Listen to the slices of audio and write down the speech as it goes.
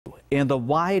In the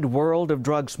wide world of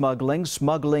drug smuggling,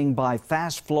 smuggling by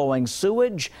fast-flowing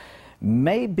sewage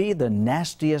may be the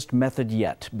nastiest method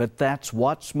yet, but that's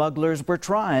what smugglers were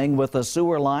trying with a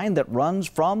sewer line that runs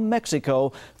from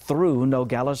Mexico through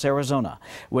Nogales, Arizona.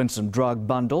 When some drug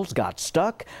bundles got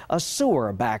stuck, a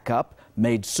sewer backup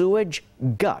made sewage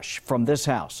gush from this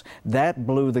house. That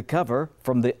blew the cover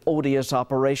from the odious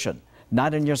operation.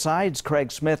 Not in your sides,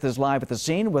 Craig Smith is live at the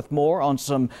scene with more on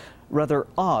some rather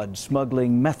odd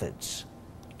smuggling methods.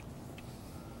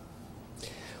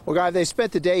 Well, guys, they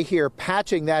spent the day here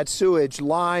patching that sewage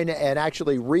line and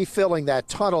actually refilling that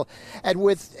tunnel. And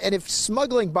if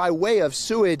smuggling by way of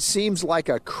sewage seems like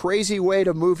a crazy way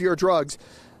to move your drugs,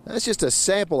 that's just a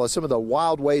sample of some of the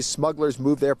wild ways smugglers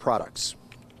move their products.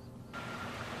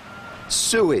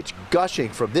 Sewage gushing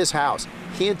from this house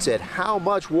hints at how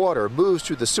much water moves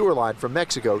through the sewer line from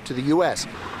Mexico to the U.S.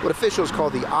 What officials call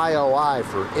the IOI,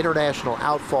 for International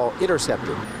Outfall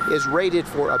Interceptor, is rated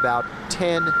for about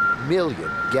 10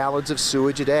 million gallons of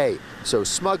sewage a day. So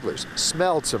smugglers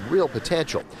smelled some real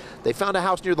potential. They found a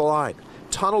house near the line,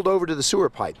 tunneled over to the sewer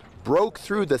pipe, broke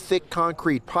through the thick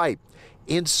concrete pipe,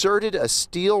 inserted a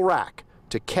steel rack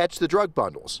to catch the drug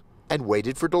bundles, and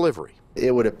waited for delivery.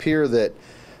 It would appear that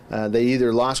they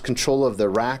either lost control of the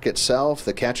rack itself,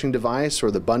 the catching device,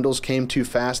 or the bundles came too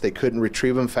fast. They couldn't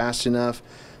retrieve them fast enough.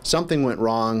 Something went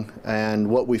wrong, and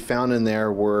what we found in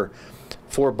there were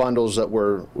 4 bundles that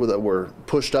were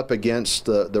pushed up against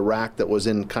the rack that was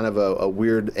in kind of a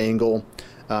weird angle,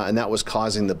 and that was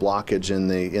causing the blockage in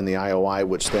the IOI,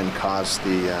 which then caused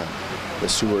the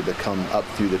sewer to come up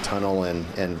through the tunnel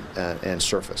and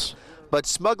surface. But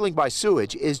smuggling by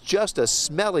sewage is just a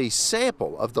smelly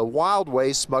sample of the wild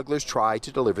ways smugglers try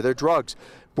to deliver their drugs.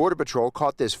 Border Patrol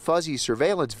caught this fuzzy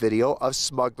surveillance video of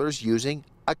smugglers using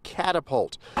a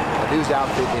catapult. A news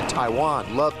outfit in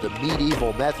Taiwan loved the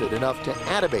medieval method enough to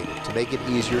animate it to make it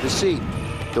easier to see.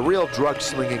 The real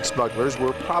drug-slinging smugglers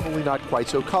were probably not quite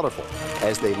so colorful,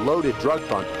 as they loaded drug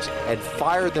bundles and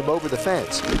fired them over the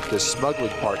fence to smuggling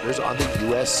partners on the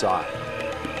U.S. side.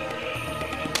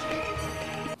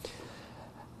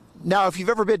 Now, if you've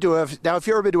ever been to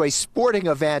a sporting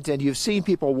event and you've seen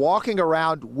people walking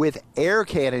around with air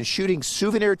cannons shooting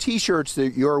souvenir T-shirts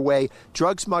your way,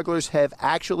 drug smugglers have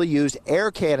actually used air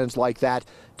cannons like that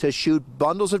to shoot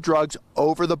bundles of drugs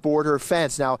over the border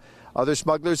fence. Now, other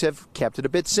smugglers have kept it a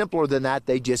bit simpler than that.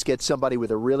 They just get somebody with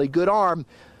a really good arm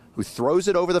who throws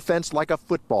it over the fence like a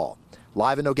football.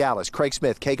 Live in Nogales, Craig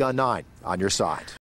Smith, KGUN-9, on your side.